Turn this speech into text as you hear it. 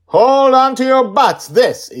Hold on to your butts.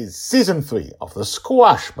 This is Season 3 of the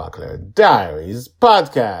Squashbuckler Diaries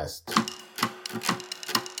podcast.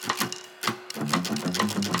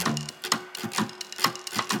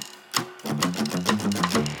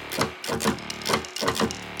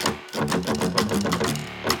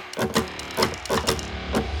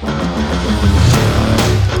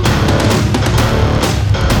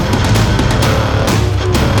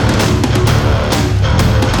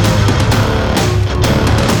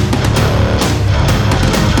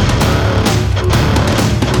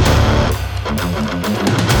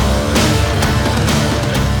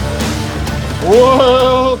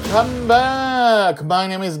 Welcome back. My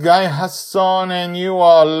name is Guy Hasson, and you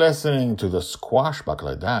are listening to the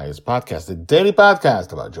Squashbuckler Diaries podcast, the daily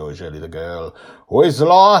podcast about Joy Shelley, the girl who is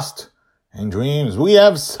lost in dreams. We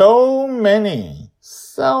have so many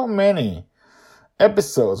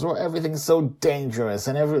episodes where everything's so dangerous,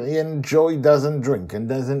 and Joy doesn't drink and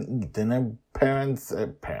doesn't eat, and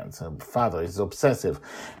her father is obsessive,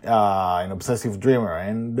 an obsessive dreamer,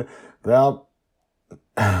 and well,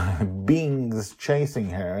 beings chasing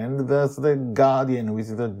her, and there's the guardian who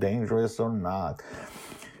is either dangerous or not.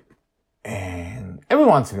 And every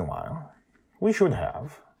once in a while, we should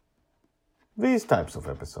have these types of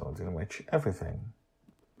episodes in which everything,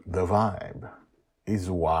 the vibe, is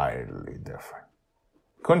wildly different.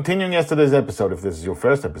 Continuing yesterday's episode, if this is your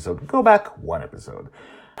first episode, go back one episode.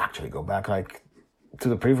 Actually, go back to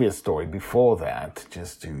the previous story before that,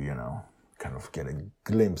 just to, kind of get a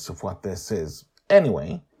glimpse of what this is.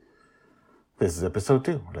 Anyway, this is episode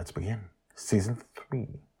 2. Let's begin. Season 3,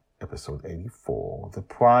 episode 84, The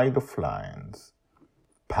Pride of Lions,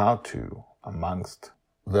 part 2, Amongst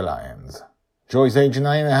the Lions. Joy's age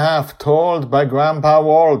 9.5, told by Grandpa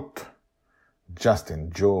Walt.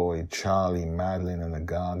 Justin, Joy, Charlie, Madeline, and the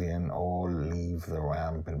Guardian all leave the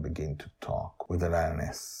ramp and begin to talk with the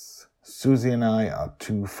lioness. Susie and I are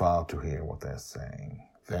too far to hear what they're saying.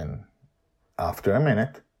 Then, after a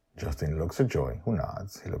minute, Justin looks at Joy, who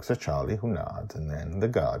nods. He looks at Charlie, who nods, and then the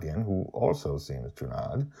Guardian, who also seems to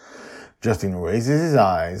nod. Justin raises his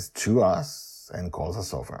eyes to us and calls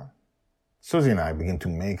us over. Susie and I begin to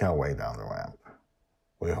make our way down the ramp.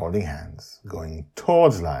 We're holding hands. Going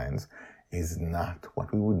towards lions is not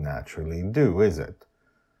what we would naturally do, is it?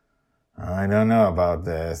 I don't know about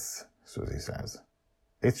this, Susie says.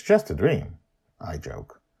 It's just a dream, I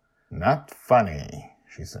joke. Not funny,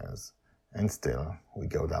 she says. And still, we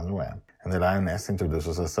go down the ramp, and the lioness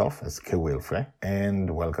introduces herself as Kewilfe and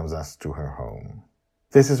welcomes us to her home.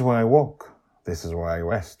 This is where I walk. This is where I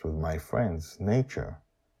rest with my friends. Nature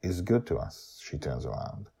is good to us, she turns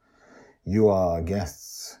around. You are our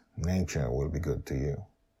guests. Nature will be good to you.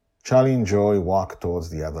 Charlie and Joy walk towards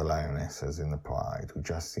the other lionesses in the pride, who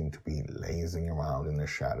just seem to be lazing around in the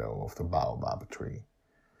shadow of the baobab tree.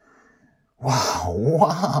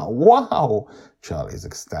 Wow, Charlie's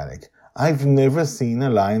ecstatic. I've never seen a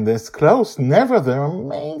lion this close. Never. They're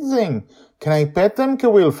amazing. Can I pet them,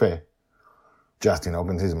 Kewilfe? Justin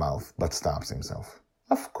opens his mouth, but stops himself.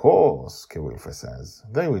 Of course, Kewilfe says.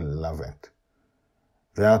 They will love it.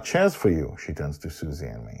 There are chairs for you, she turns to Susie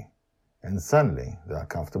and me. And suddenly, there are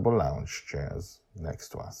comfortable lounge chairs next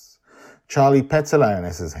to us. Charlie pets a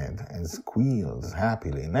lioness's head and squeals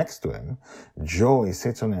happily. Next to him, Joy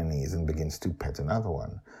sits on her knees and begins to pet another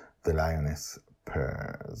one. The lioness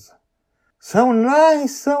purrs. So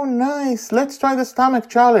nice. Let's try the stomach,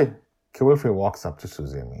 Charlie. Kewilfe walks up to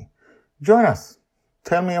Susie and me. Join us.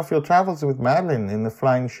 Tell me of your travels with Madeline in the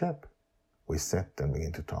flying ship. We sit and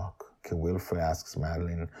begin to talk. Kewilfe asks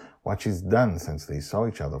Madeline what she's done since they saw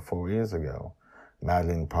each other 4 years ago.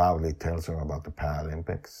 Madeline proudly tells her about the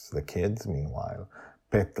Paralympics. The kids, meanwhile,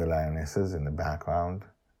 pet the lionesses in the background.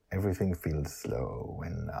 Everything feels slow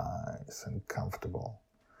and nice and comfortable.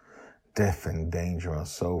 Death and danger are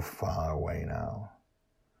so far away now.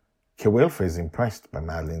 Kewilfe is impressed by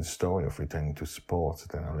Madeline's story of returning to sports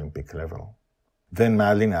at an Olympic level. Then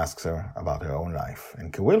Madeline asks her about her own life,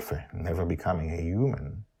 and Kewilfe, never becoming a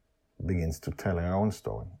human, begins to tell her own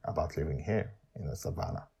story about living here in the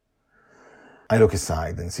savannah. I look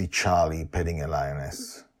aside and see Charlie petting a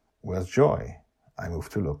lioness. Where's Joy? I move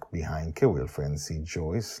to look behind Kewilfe and see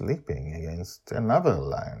Joy sleeping against another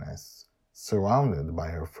lioness, surrounded by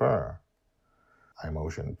her fur. I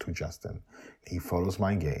motion to Justin. He follows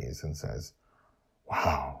my gaze and says,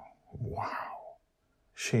 Wow.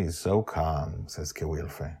 She is so calm, says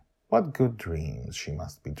Kewilfe. What good dreams she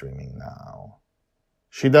must be dreaming now.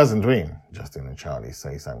 She doesn't dream, Justin and Charlie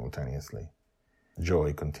say simultaneously.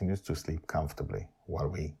 Joy continues to sleep comfortably while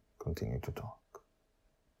we continue to talk.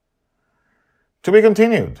 To be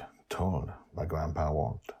continued, told by Grandpa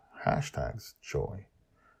Walt. #Joy.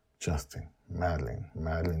 Justin,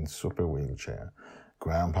 Madeline's super wheelchair,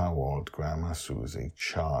 Grandpa Walt, Grandma Susie,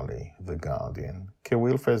 Charlie, the Guardian,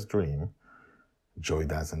 Kewilfa's dream, Joy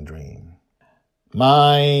doesn't dream.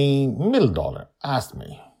 My middle daughter asked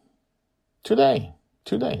me, today,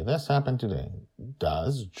 this happened today,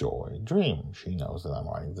 does Joy dream? She knows that I'm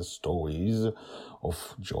writing the stories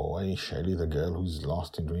of Joy, Shelley, the girl who's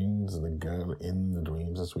lost in dreams, the girl in the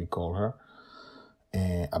dreams, as we call her,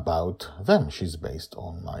 about them. She's based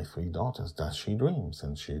on my 3 daughters. Does she dream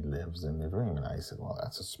since she lives in the dream? And I said, well,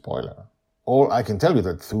 that's a spoiler. Or I can tell you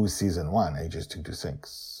that through season 1, ages 2 to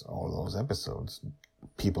 6, all those episodes,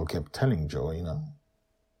 people kept telling Joy,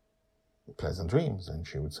 pleasant dreams. And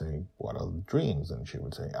she would say, what are dreams? And she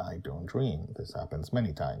would say, I don't dream. This happens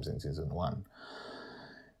many times in season 1.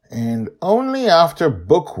 And only after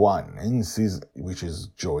book 1, which is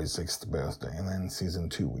Joy's 6th birthday, and then season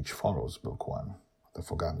 2, which follows book 1, The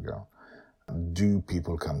Forgotten Girl, do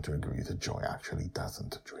people come to agree that Joy actually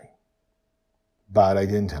doesn't dream. But I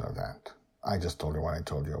didn't tell her that. I just told her what I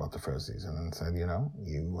told you about the first season and said,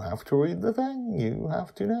 you have to read the thing. You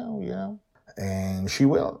have to know, And she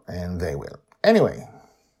will, and they will. Anyway,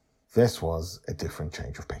 this was a different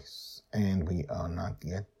change of pace. And we are not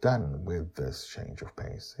yet done with this change of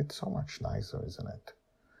pace. It's so much nicer, isn't it?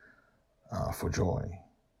 For Joy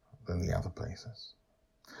than the other places.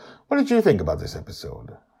 What did you think about this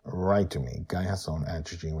episode? Write to me,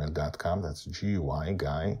 guyhasson@gmail.com. That's G-U-Y,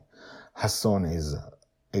 Guy. Hasson is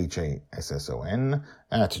Hasson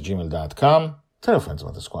 @gmail.com. Tell your friends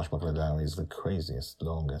about the Squashbuckler Diaries, the craziest,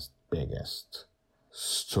 longest, biggest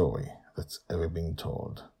story that's ever been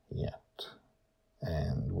told yet.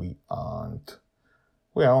 And we are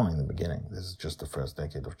only in the beginning. This is just the first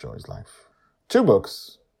decade of Joy's life. 2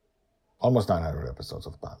 books, almost 900 episodes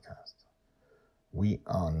of the podcast. We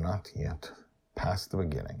are not yet past the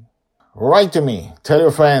beginning. Write to me, tell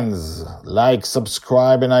your friends, like,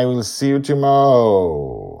 subscribe, and I will see you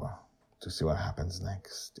tomorrow to see what happens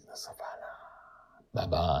next in the savannah.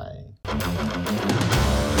 Bye-bye.